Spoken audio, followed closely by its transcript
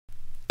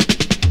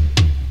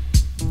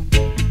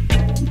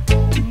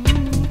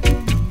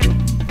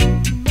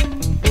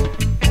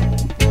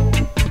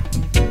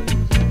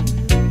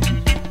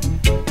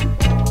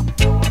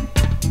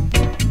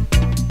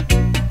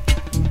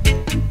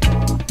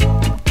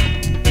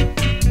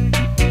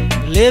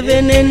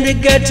Living in the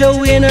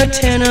ghetto in a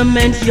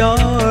tenement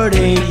yard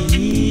ain't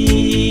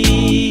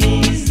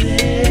easy.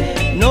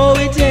 No,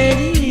 it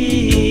ain't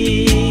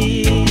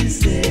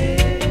easy.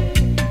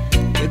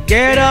 You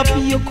get up,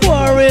 you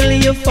quarrel,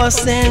 you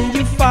fuss and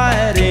you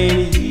fight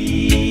ain't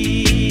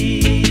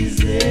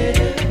easy.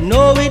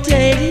 No, it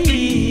ain't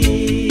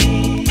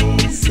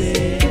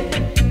easy.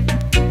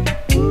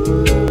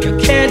 You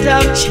can't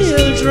have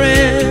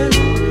children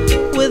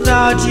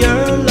without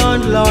your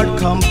landlord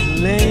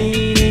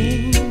complaining.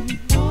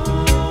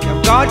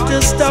 Got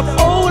to stop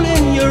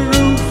holding your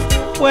roof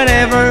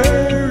whenever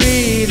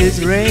it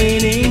is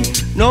raining.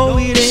 No,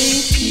 it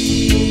ain't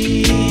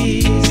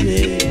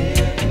easy.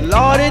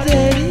 Lord, it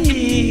ain't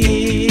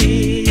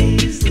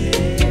easy.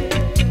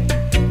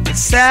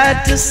 It's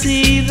sad to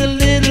see the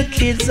little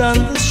kids on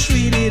the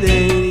street. It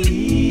ain't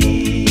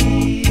easy.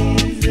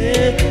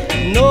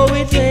 No,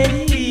 it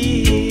ain't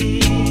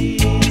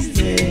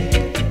easy.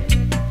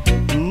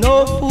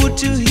 No food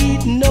to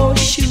eat, no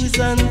shoes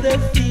on their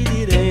feet.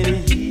 It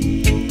ain't easy.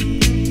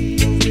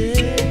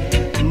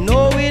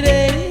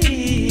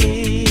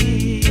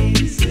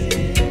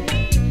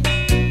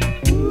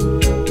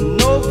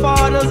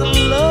 Father's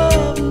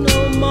love,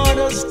 no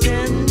mother's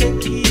tender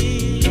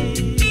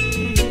kiss.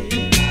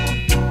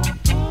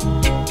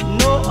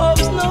 No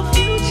hopes, no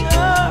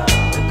future,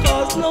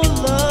 because no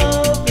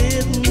love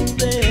isn't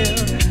there.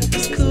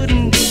 This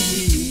couldn't be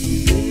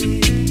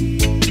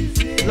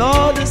easy.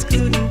 Lord, this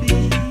couldn't be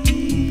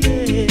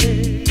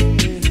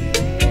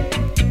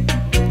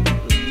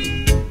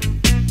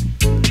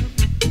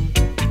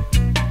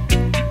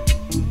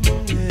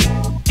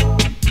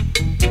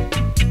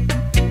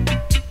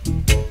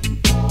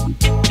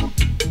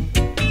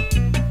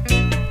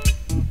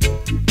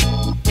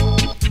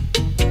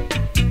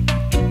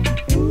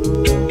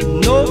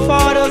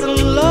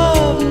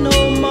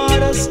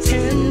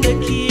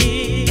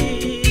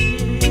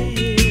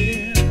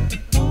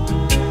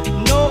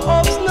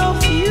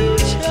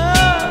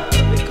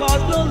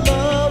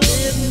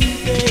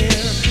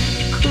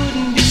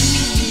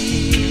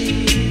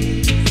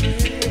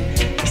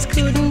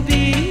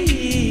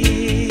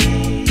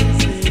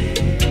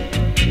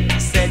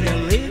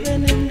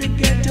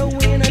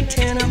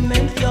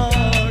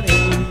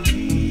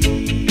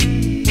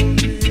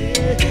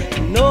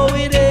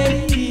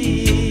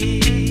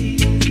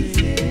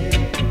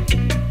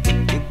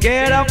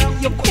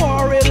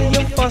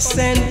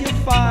and you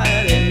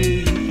fight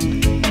it.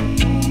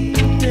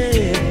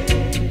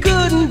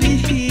 Couldn't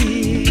be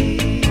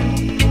easy.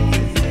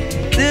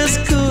 This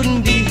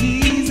couldn't be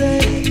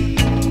easy.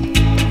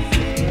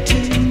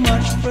 Too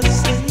much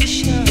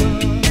frustration,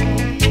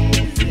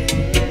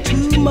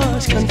 too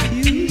much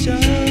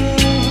confusion.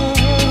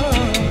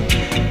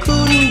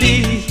 Couldn't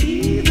be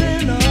easy, no,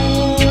 no.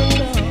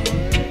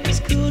 This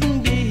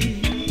couldn't be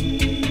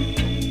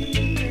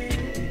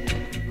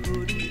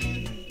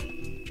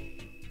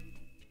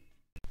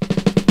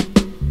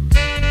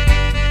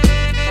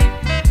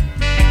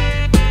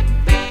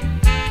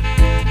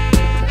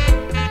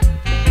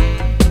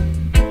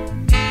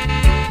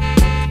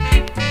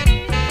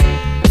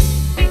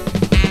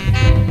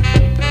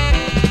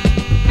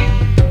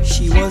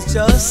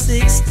just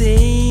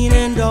 16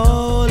 and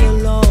all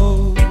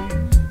alone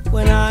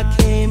when I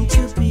came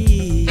to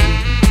be.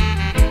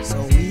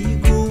 So we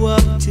grew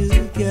up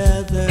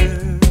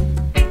together,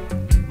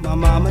 my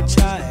mama,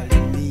 child,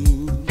 and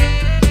me.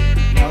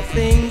 Now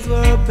things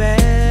were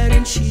bad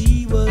and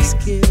she was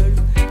scared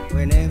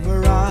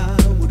whenever I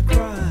would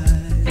cry.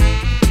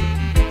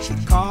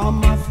 She'd calm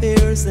my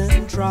fears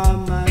and dry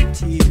my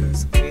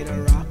tears with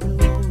a rock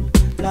and roll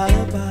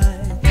lullaby.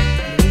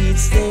 And we'd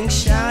sing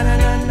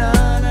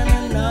sha-na-na-na.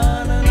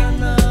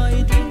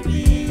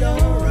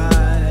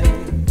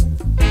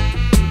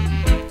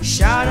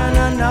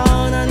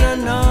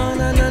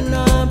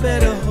 Na-na-na-na-na-na-na-na,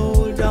 better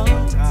hold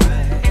on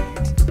tight.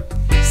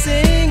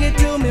 Sing it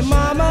to me,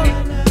 mama.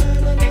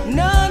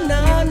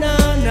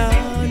 Na-na-na-na-na.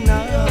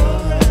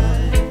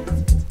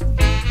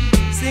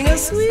 Sing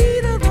as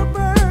sweet as the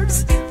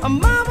birds.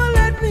 Mama,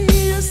 let me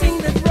hear you sing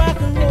that rock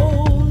and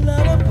roll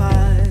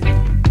lullaby.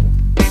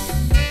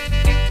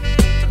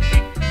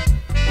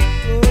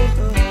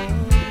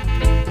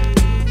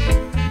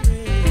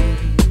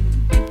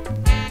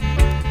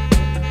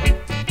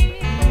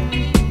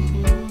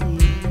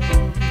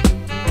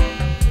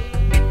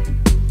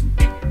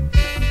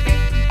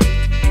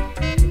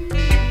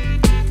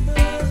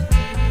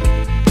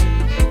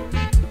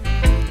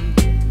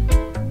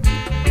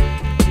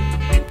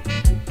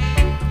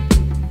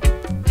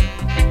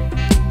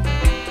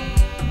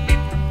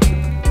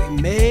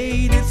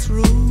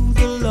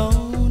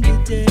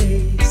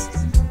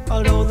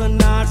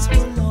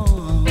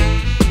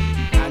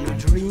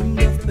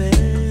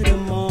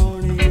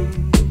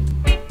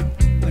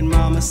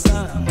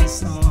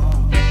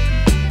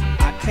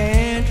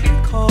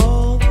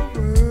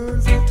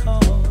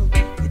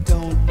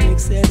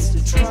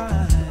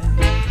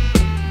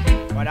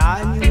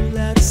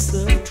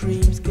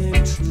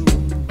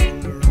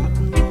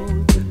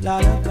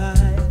 lullaby,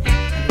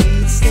 and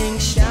we'd sing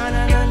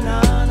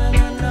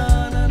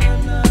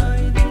sha-na-na-na-na-na-na-na-na-na.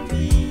 It'll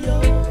be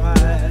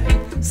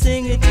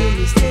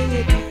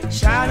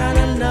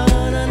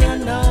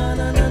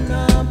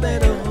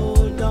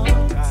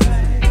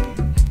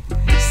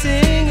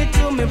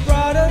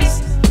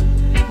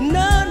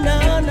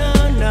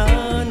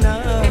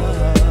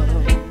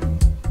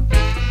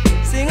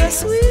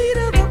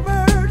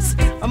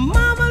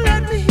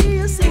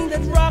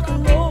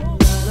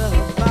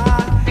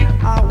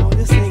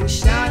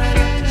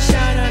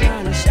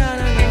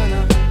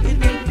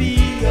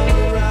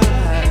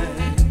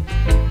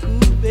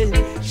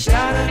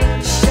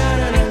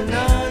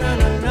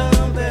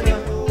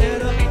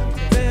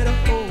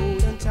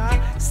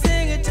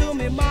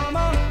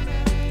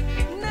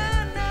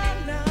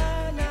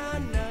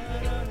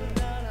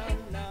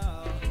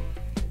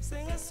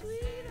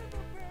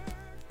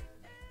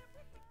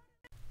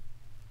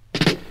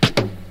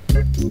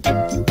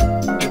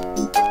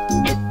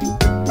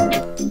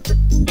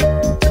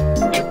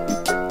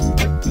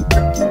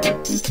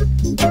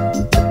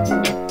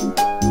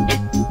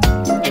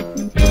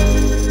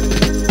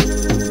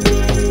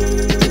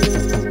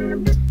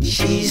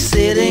She's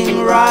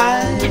sitting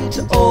right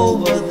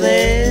over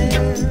there.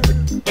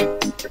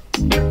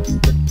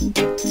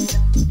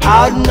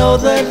 I'd know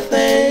that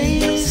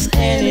face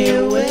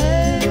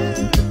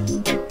anywhere.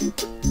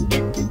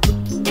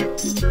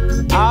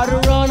 I'd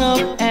run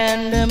up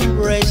and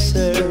embrace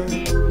her,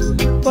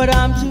 but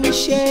I'm too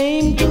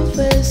ashamed to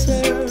face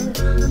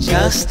her.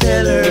 Just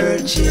tell her,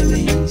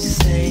 Jimmy,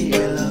 say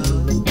hello.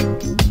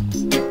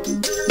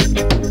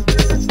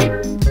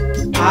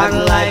 I'd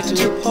like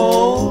to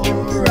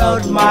pour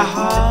out my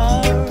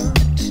heart,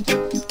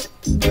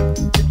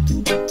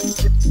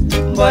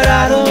 but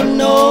I don't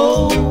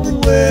know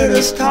where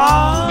to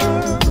start.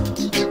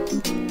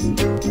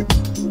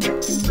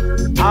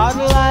 I'd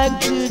like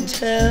to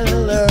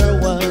tell her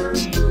what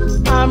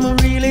I'm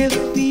really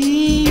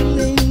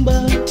feeling,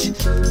 but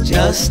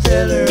just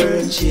tell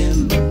her,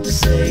 Jim,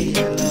 say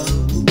hello.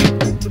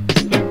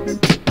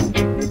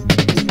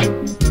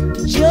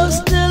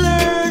 Just tell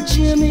her,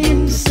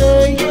 Jimmy,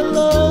 say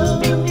hello.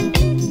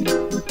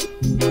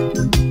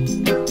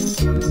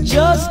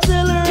 Just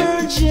tell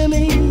her,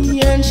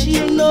 Jimmy, and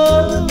she'll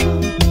know.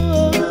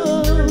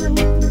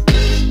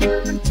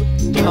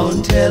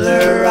 Don't tell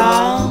her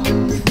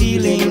I'm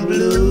feeling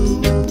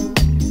blue.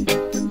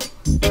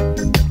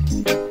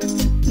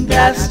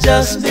 That's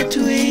just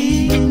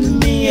between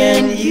me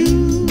and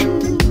you.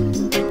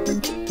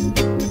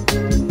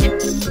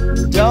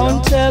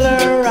 Don't tell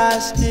her I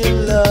still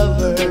love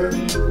her.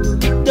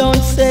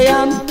 Don't say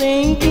I'm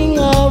thinking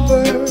of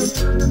her.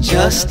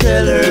 Just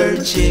tell her,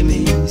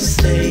 Jimmy,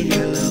 say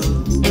hello.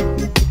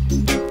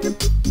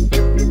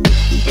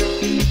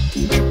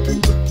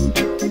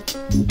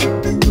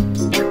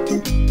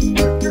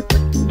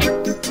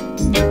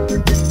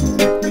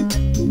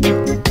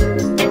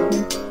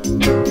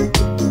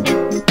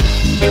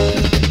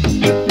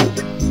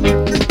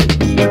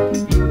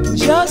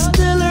 Just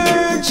tell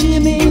her,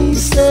 Jimmy,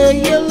 say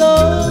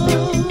hello.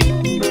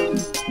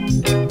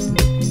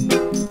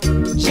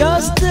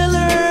 Just tell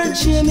her,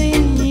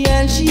 Jimmy,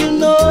 and she'll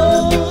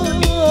know.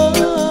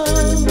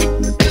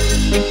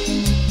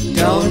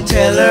 Don't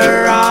tell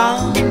her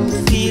I'm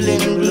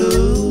feeling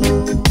blue.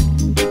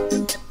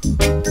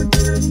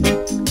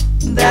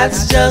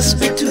 That's just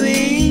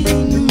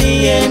between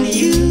me and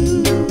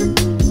you.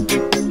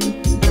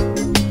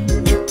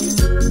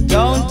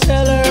 Don't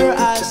tell her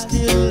I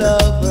still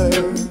love her.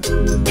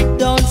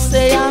 Don't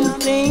say I'm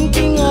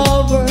thinking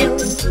of her.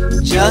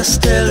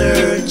 Just tell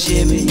her,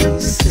 Jimmy,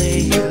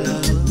 say hello.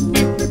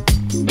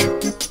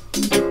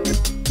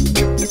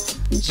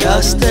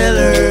 Just tell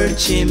her,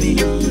 Jimmy,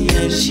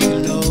 and she'll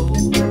know.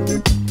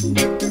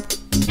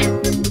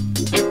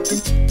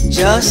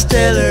 Just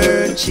tell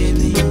her,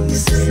 Jimmy,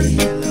 say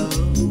hello.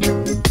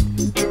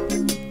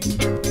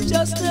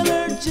 Just tell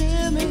her,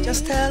 Jimmy.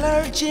 Just tell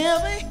her,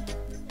 Jimmy.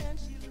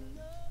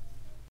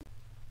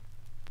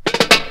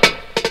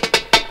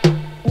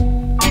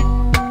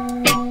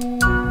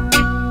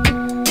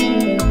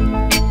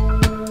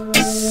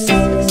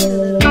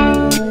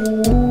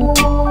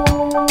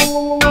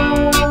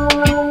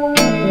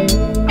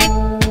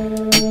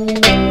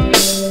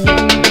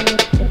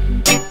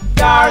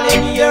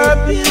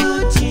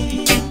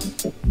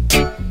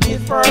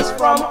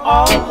 From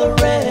all the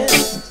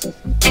rest,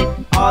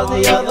 all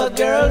the other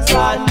girls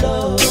I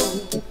know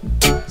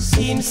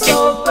seem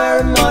so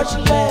very much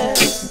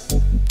less.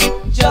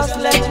 Just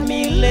let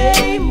me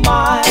lay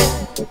my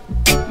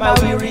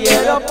weary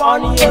head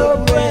upon your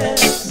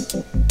breast,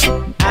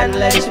 and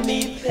let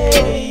me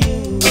pay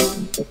you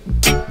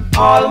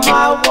all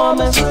my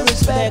woman's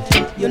respect.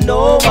 You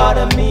know what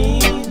I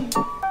mean,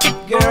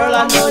 girl,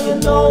 I know you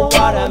know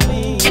what I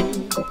mean.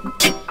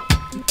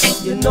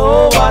 You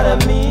know what I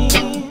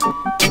mean,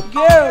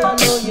 girl, I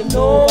know you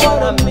know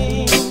what I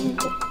mean.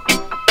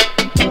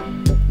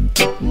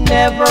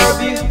 Never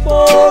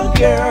before,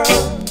 girl,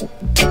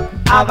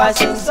 have I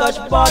seen such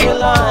body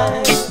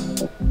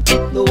lines.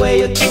 The way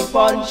you keep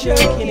on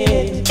jerking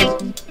it,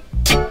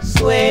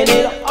 swaying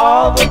it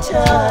all the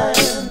time.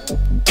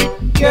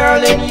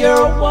 Girl, in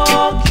your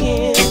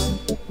walking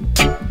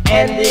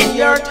and in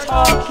your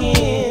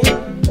talking,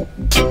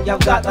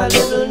 you've got a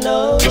little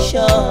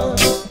notion.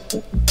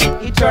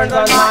 It turns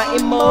on my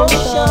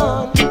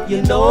emotion.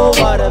 You know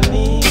what I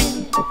mean,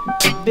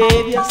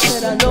 baby, I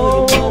said I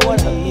know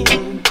what I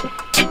mean.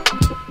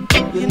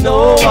 You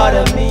know what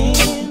I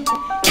mean,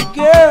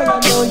 girl, I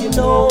know you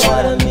know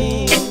what I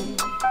mean.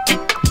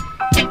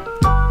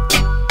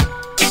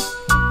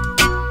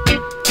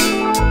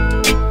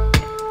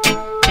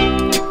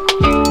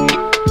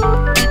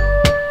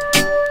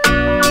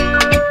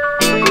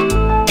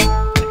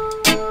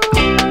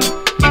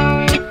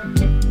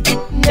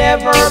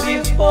 Never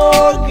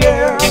before,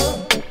 girl,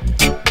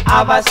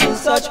 have I seen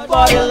such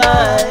body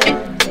line.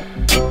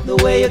 The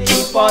way you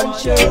keep on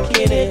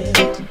jerking it,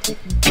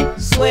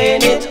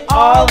 swaying it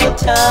all the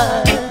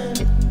time.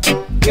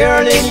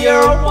 Girl, in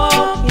your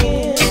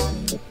walking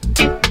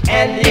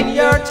and in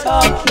your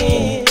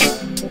talking,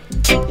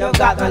 you've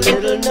got my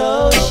little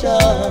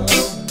notion.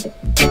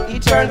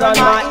 It turns on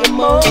my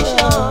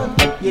emotion.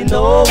 You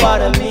know what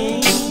I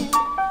mean,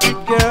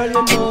 girl.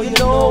 You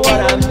know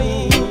what I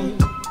mean.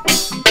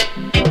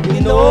 You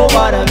know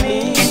what I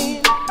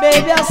mean,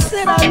 baby. I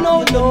said I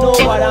know you know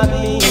what I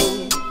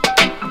mean.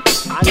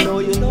 I know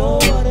you know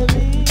what I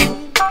mean.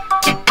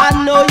 I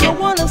know you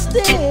wanna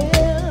stay.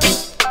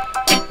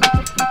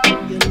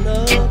 You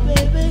know,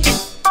 baby,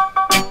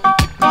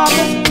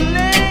 I'm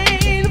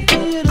plain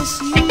for you to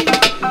see.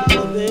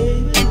 Oh,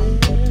 baby,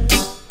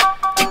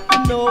 you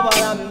know what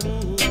I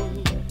mean,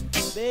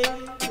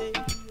 baby,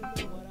 you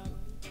know what I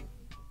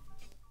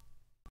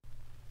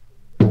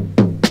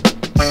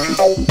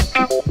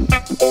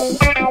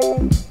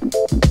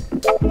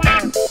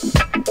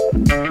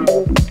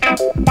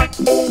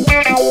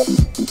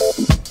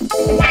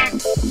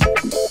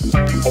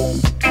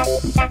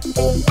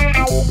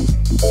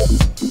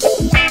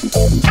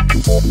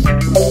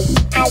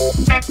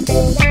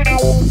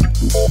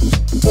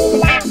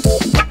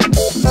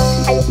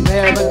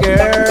There's a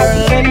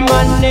girl in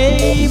my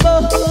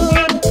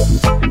neighborhood.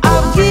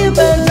 I've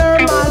given her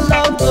my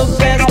love the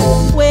best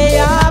way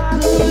I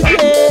could,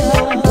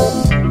 yeah.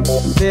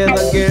 There's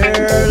a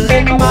girl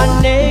in my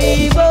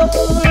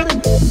neighborhood.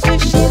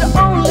 If she'd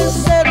only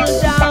settle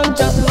down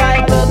just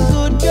like a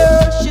good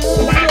girl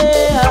should,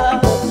 yeah.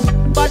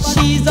 But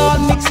she's all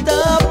mixed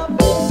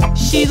up,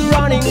 she's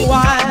running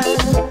wild.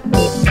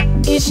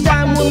 Each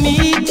time we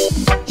meet,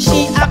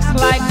 she acts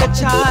like a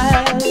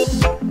child.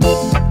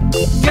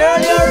 Girl,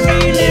 you're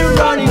really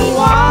running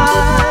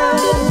wild.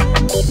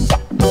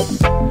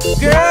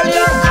 Girl,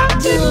 you're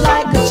acting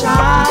like a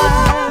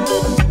child.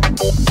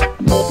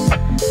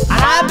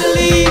 And I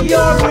believe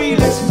you're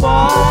really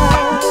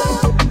spoiled,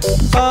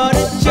 but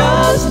it's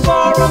just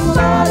for a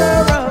matter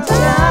of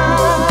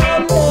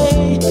time,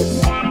 hey.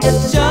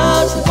 It's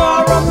just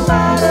for a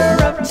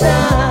matter of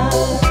time.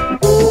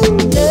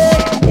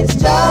 Yeah, it's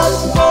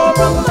just for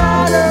a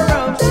matter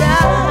of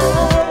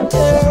time,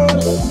 girl.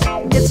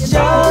 It's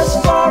just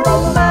for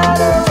a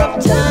matter of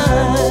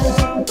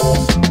time.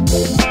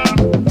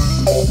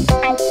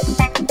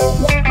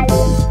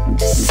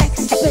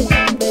 Sexy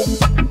baby,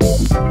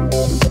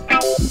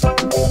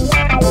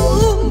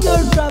 ooh,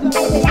 you're driving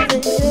me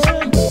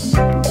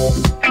crazy.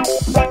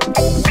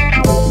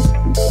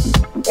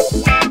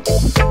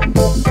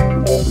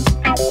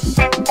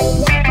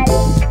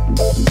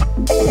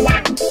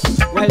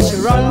 Well, she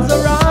runs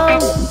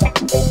around,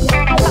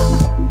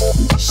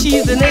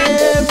 she's in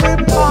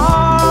every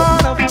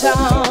part of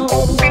town.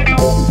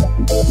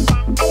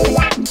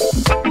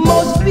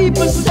 Most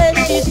people say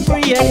she's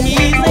free and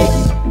easy,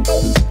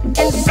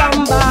 and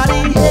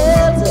somebody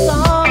else's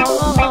arm.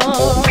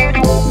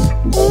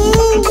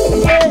 Ooh,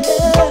 yeah,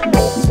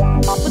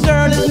 the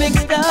girl is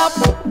mixed up,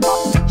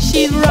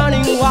 she's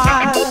running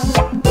wild.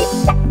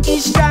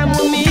 Each time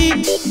we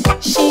meet,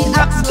 she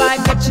acts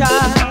like a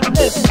child.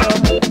 Let's go.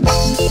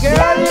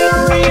 Girl,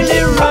 you're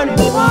really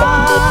running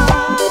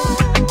wild.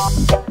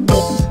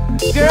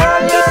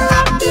 Girl, you're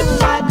acting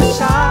like a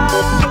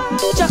child,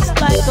 just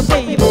like a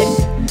baby.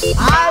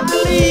 I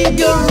believe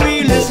you're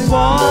really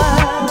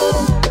spoiled,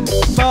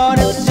 but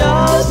it's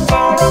just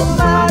for a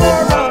matter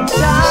of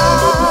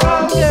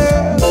time,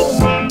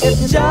 girl.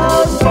 It's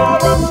just for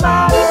a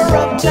matter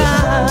of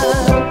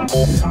time.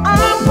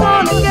 I'm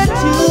gonna get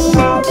you,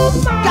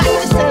 got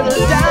to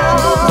settle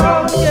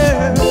down,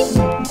 girl.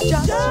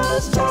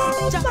 Just for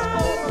a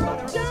matter of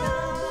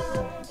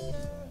time.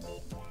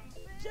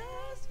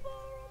 Just for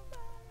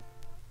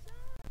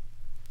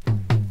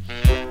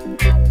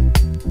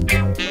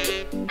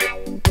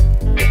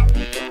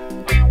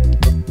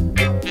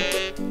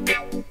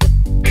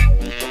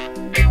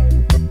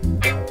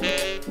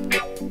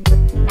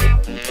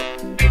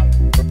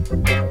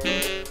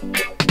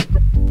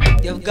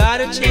You've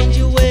gotta change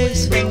your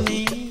ways for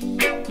me.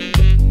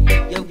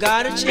 You've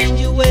gotta change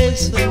your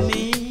ways for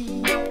me.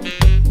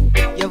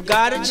 You've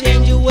gotta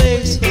change your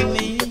ways for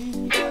me,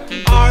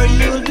 or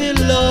you'll be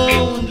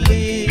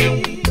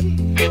lonely.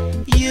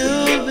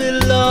 You'll be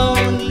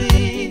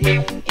lonely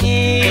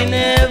in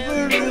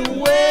every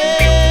way.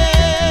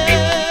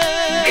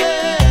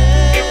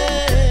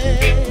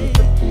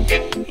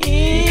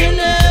 In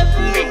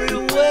every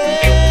way.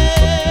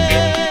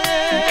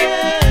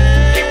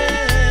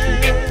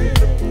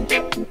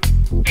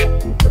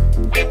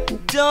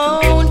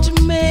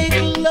 Don't make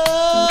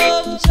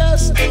love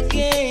just a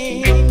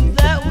game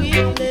that we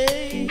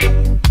play.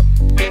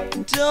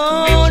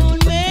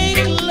 Don't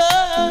make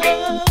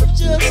love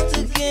just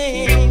a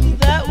game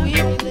that we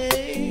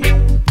play.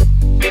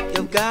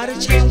 You've gotta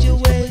change your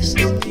ways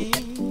for me.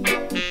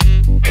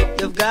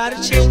 You've gotta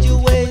change your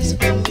ways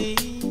for me.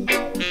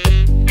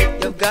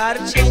 You've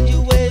gotta change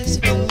your ways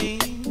for me,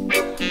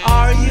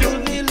 or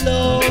you'll be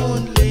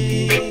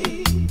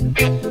lonely.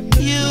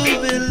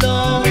 You'll be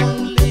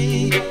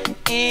lonely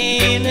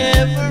in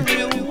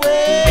every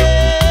way.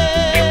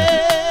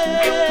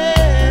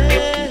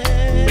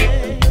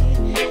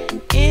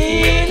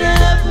 In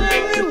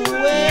every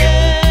way.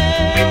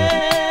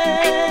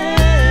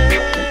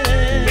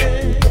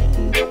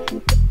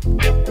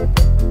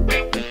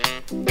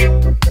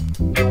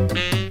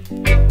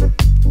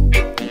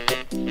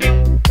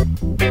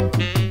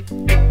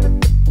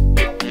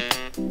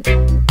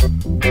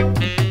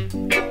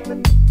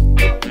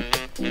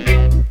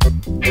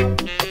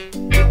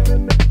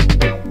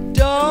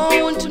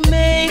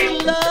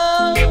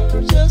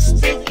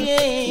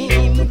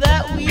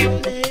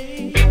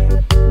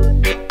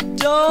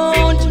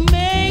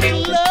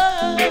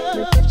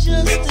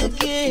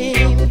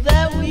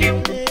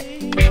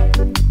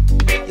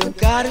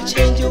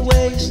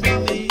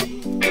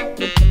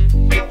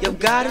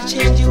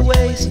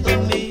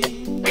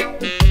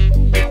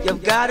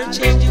 You've gotta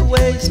change your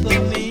ways for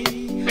me,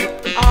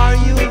 or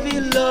you'll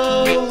be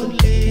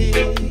lonely.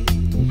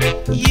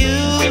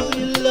 You'll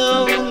be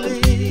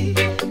lonely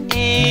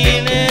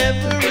in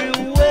every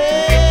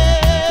way.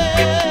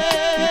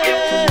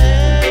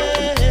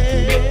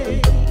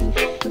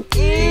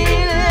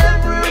 In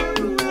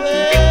every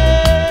way.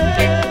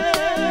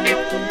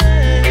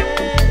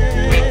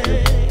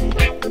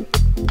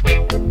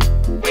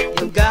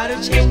 You've gotta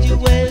change your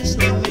ways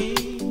for me,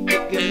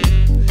 girl.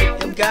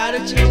 You've gotta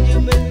change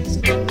your ways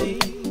for me.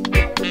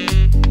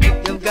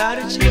 You've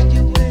gotta change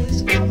your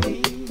ways for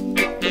me.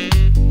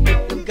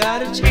 You've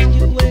gotta change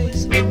your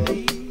ways for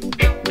me.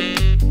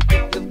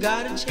 You've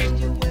gotta change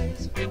your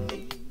ways for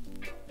me.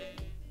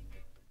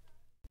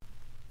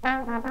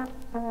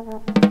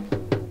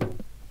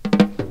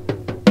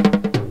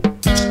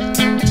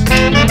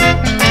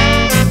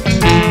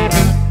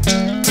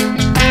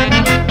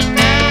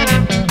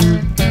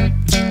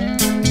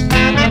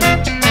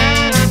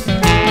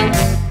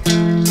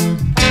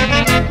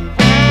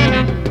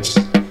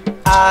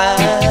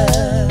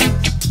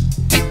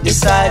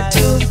 Decide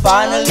to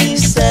finally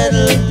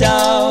settle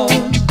down.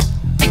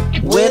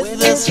 With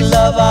this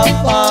love I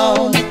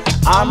found,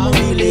 I'm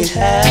really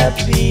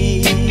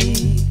happy.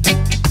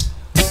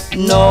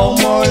 No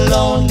more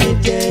lonely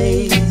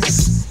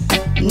days,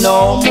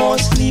 no more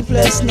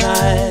sleepless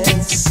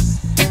nights.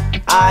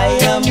 I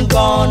am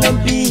gonna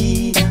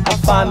be a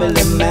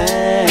family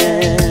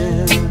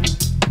man.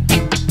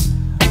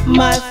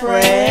 My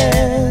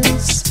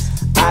friends,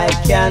 I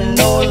can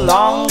no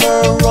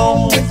longer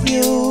roam with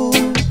you.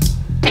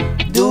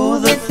 Do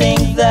the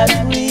things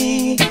that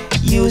we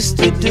used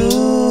to do.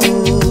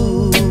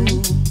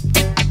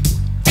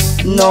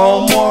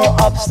 No more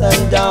ups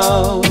and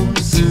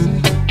downs,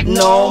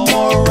 no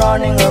more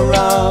running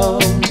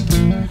around.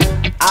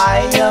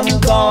 I am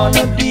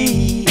gonna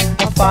be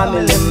a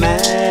family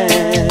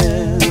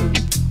man.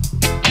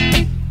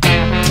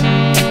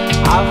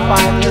 I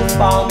finally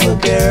found the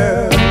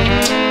girl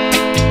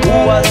who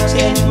has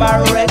changed my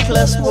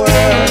reckless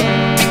world.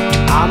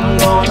 I'm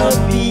gonna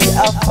be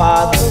a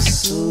father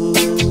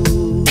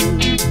soon.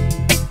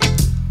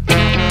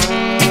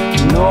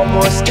 No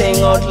more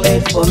staying out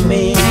late for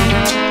me.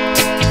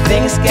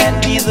 Things can't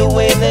be the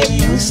way they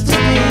used to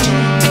be.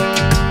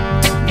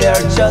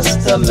 They're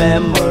just a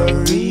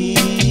memory.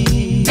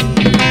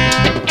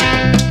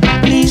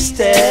 Please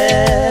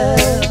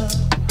tell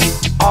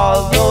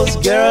all those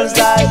girls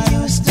I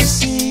used to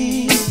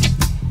see,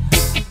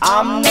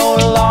 I'm no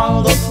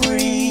longer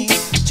free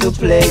to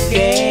play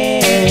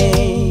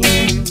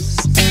games.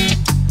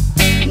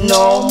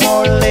 No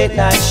more late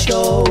night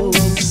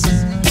shows,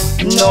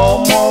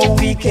 no more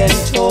weekend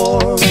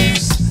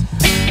tours.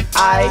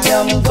 I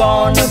am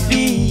gonna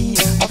be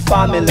a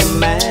family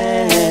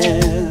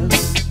man.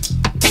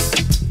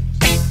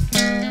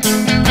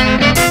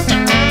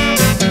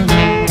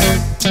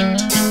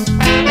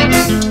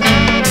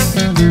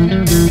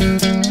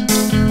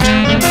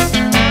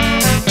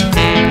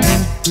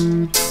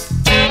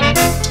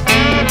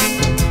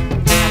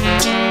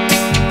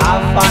 I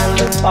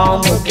finally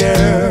found a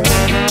girl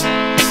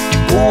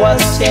who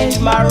has changed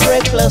my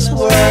reckless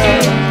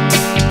world.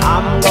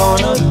 I'm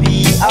gonna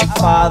be a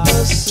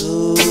father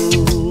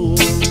soon.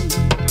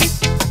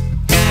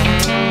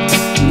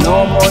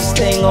 No more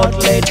staying out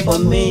late for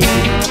me.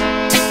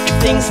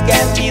 Things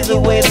can't be the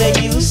way they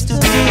used to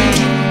be.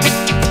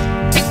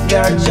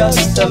 They're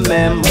just a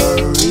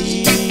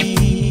memory.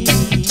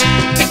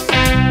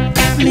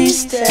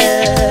 Please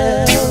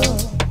tell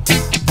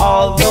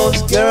all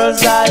those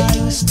girls I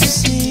used to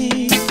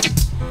see,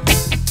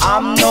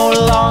 I'm no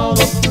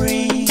longer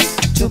free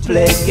to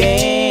play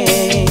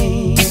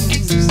games.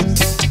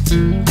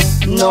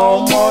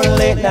 No more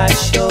late night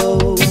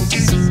shows,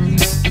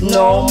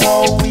 no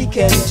more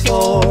weekend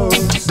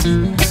tours.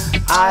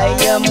 I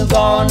am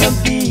gonna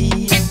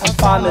be a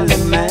family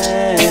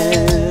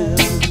man.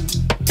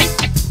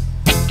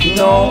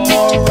 No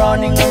more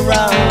running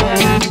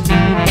around,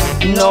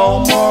 no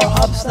more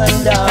ups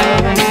and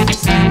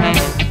downs.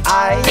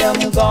 I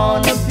am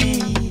gonna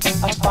be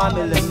a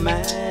family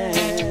man.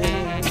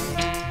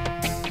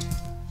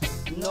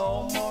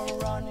 No more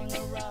running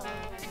around.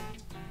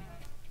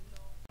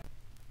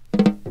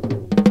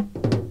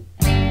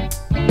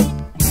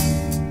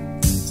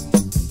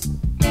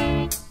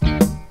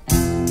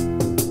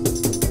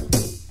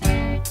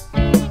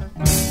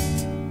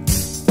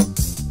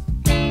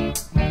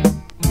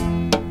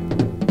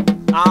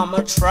 I'm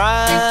a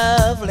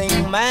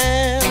traveling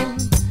man,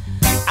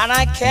 and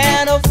I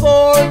can't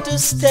afford to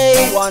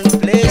stay one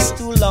place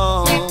too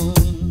long.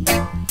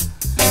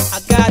 I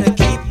gotta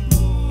keep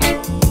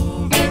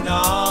moving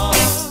on.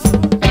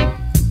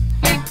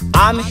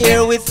 I'm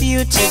here with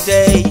you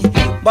today,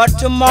 but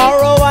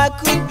tomorrow I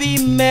could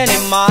be many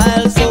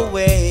miles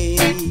away.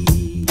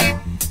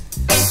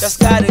 Just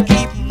gotta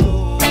keep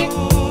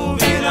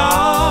moving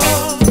on.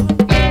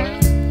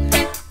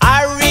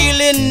 I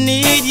really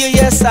need you,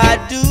 yes I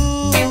do.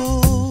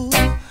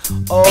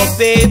 Oh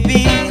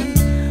baby,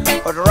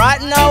 but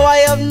right now I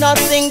have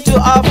nothing to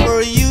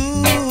offer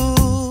you.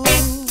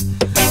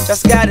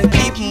 Just gotta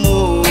keep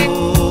moving.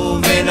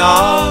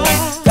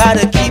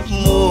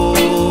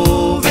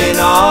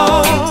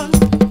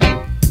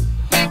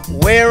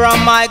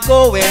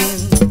 going,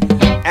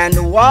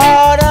 and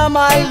what am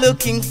I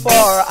looking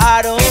for?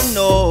 I don't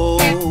know.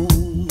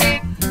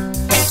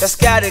 Just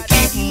gotta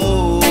keep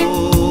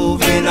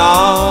moving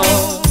on.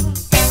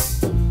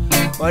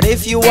 But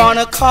if you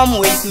wanna come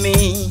with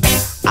me,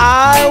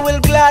 I will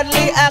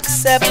gladly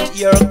accept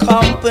your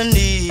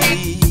company.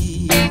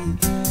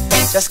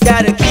 Just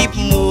gotta keep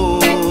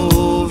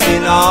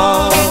moving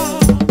on.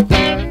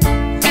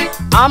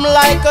 I'm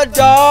like a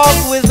dog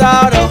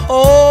without a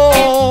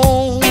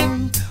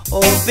home.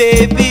 Oh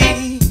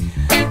baby,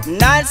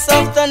 nights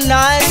after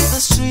nights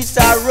the streets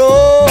I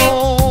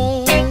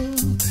roam.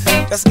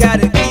 Just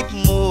gotta keep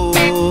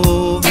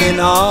moving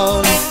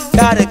on.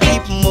 Gotta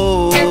keep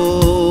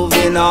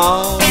moving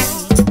on.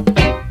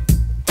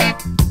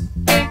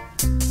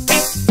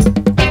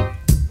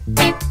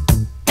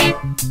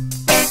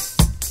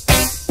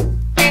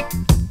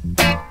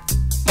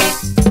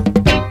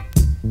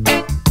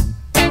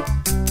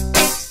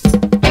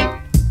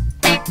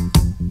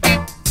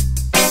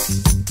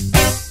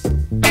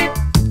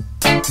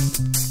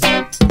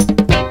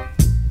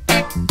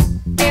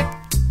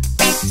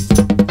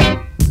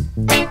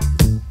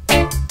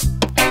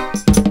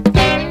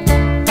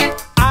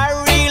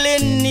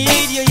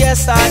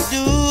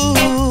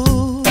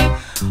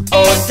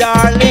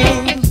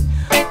 Darling,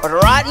 but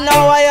right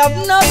now I have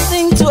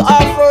nothing to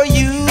offer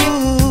you.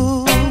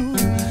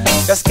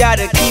 Just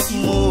gotta keep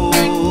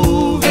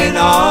moving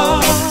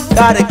on.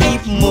 Gotta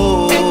keep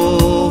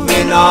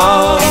moving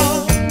on.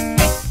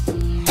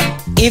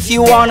 If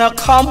you wanna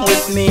come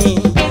with me,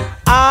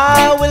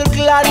 I will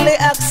gladly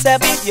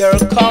accept your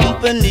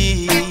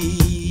company.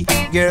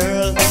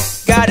 Girl,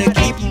 gotta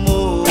keep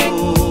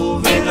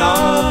moving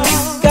on.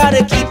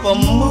 Gotta keep on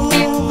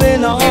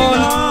moving on.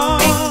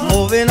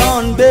 Moving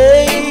on,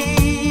 baby.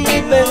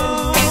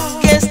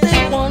 Guess they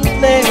one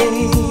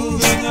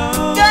place.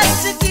 Got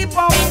to keep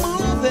on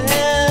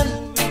moving.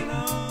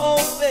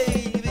 Oh,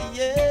 baby,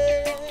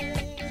 yeah.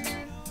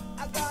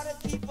 I gotta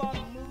keep on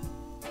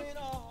moving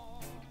on.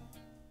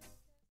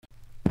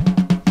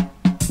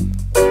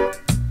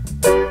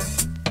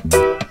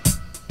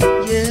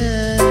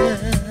 Yeah.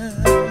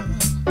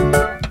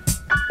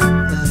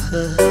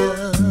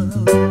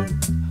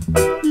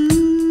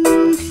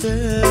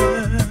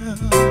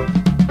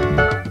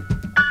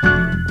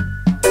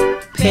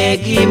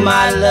 Peggy,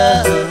 my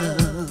love,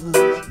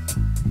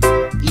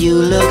 you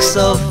look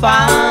so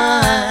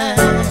fine.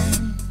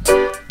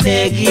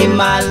 Peggy,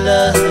 my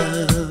love,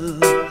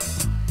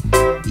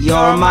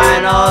 you're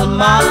mine, all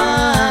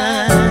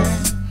mine.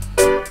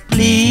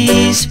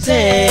 Please,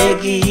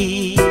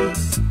 Peggy,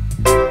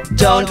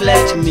 don't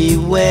let me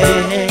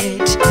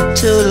wait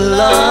too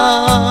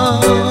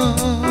long,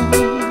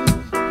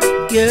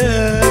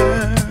 girl.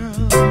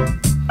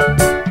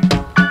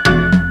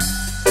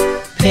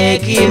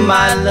 Peggy,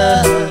 my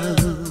love,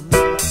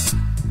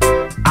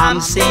 I'm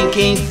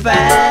sinking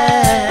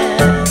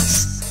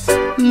fast.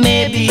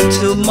 Maybe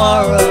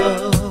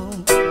tomorrow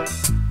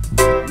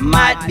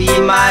might be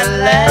my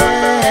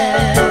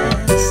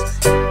last.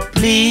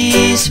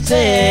 Please,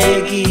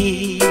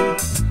 Peggy,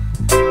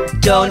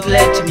 don't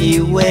let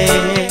me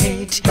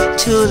wait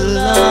too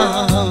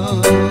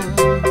long.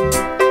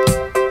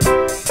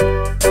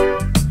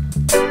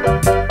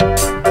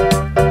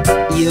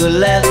 You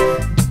left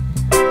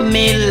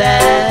me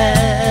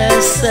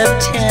last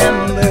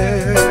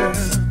September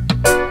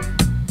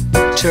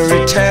to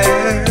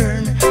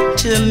return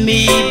to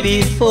me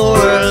before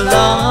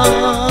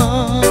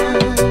long.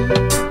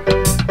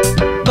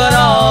 But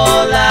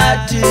all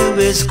I do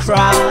is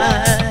cry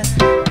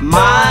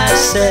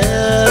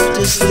myself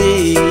to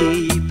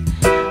sleep.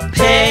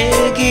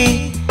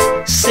 Peggy,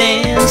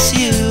 since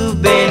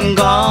you've been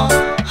gone,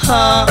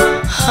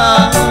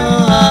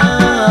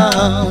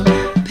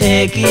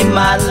 Peggy,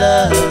 my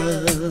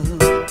love,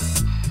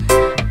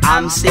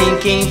 I'm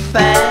sinking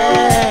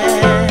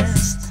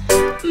fast.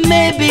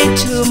 Maybe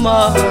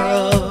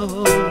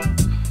tomorrow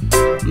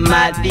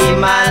might be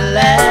my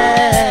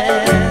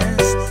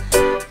last.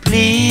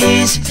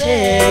 Please,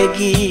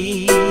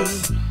 Peggy,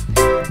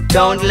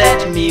 don't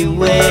let me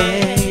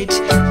wait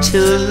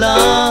too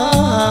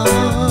long.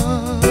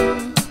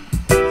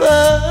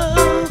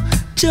 Oh,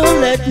 don't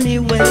let me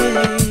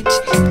wait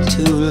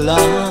too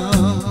long.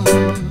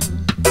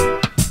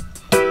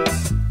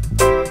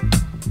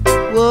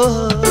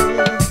 Whoa.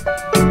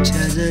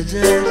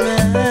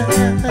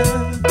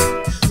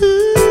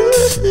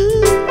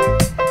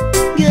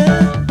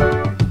 Yeah.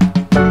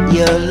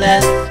 You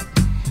left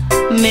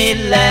me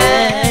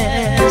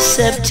last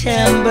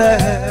September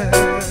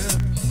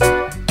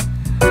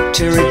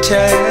to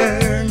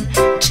return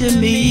to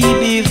me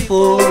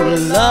before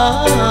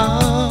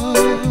long.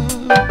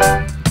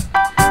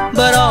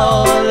 But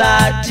all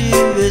I do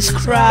is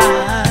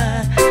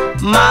cry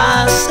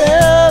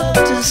myself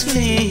to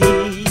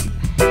sleep.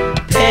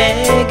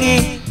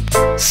 Peggy,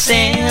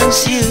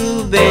 since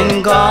you've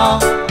been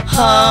gone,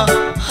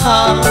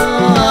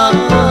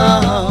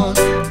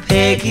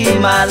 Peggy,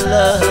 my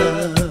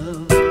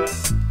love,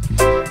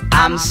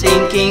 I'm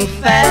sinking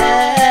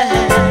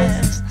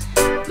fast.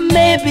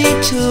 Maybe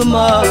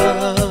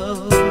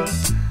tomorrow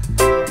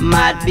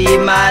be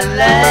my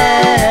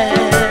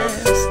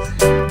last.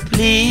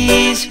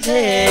 Please,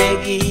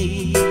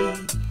 Peggy,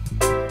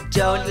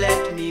 don't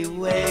let me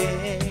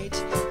wait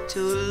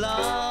too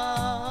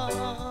long.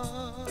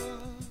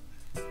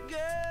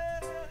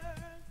 Girl,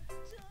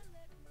 don't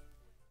let me...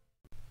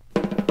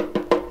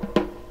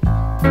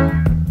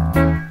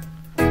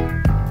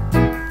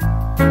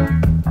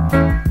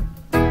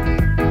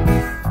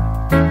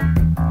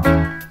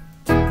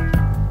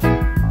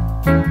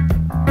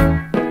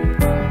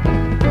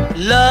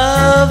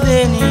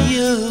 Loving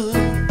you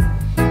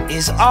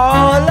is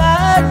all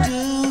I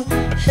do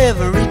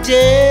every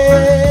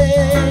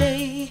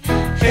day,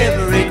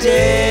 every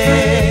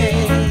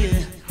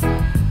day.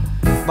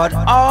 But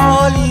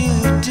all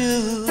you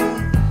do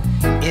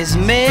is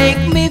make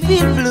me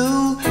feel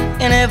blue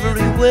in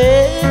every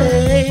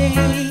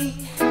way,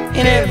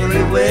 in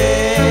every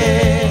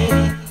way.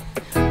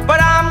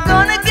 But I'm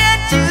gonna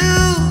get you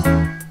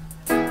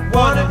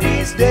one of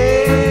these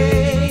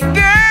days.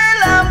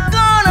 Girl, I'm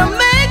gonna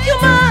make you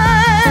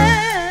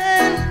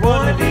mine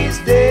one of these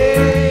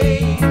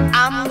days.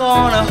 I'm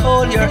gonna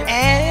hold your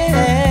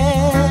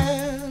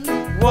hand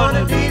one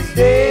of these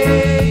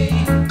days.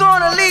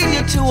 Gonna lead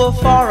you to a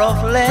far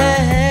off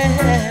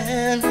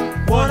land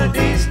one of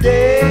these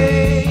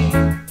days.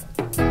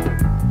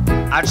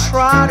 I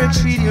try to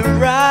treat you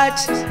right,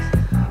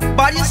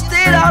 but you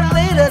stayed out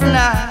late at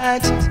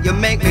night. You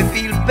make me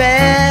feel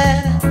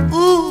bad.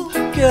 Ooh,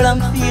 girl,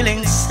 I'm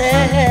feeling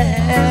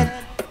sad.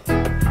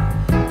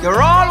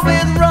 You're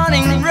always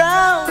running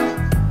round,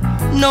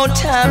 no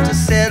time to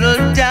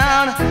settle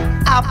down.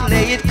 I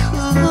play it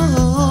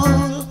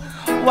cool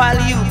while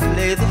you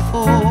play the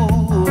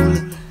fool.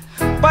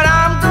 But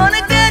I'm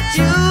gonna get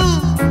you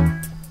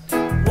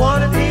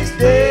one of these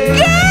days.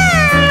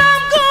 Girl,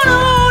 I'm gonna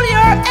hold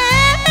your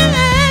hand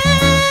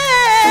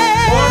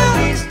one of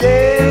these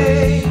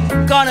days.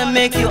 Gonna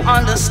make you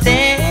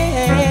understand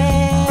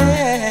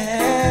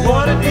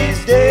one of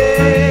these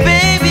days.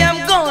 Baby,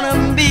 I'm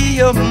gonna be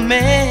your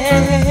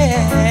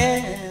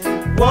man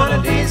one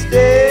of these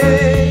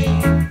days.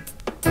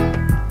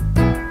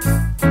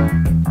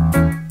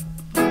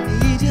 I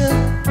need you,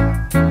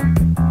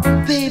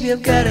 baby,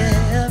 I've gotta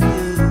have you.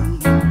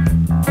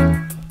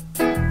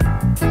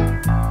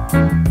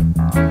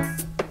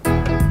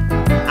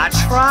 I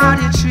tried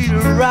to treat you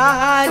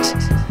right,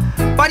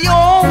 but you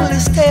only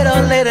stayed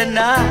out late at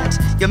night.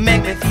 You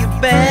make me feel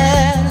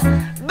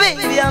bad,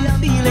 baby, I'm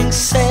feeling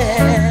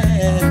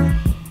sad.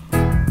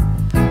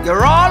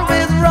 You're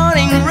always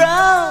running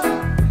round,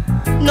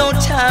 no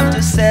time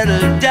to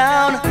settle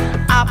down.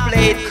 I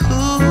play it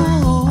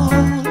cool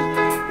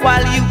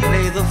while you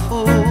play the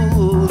fool.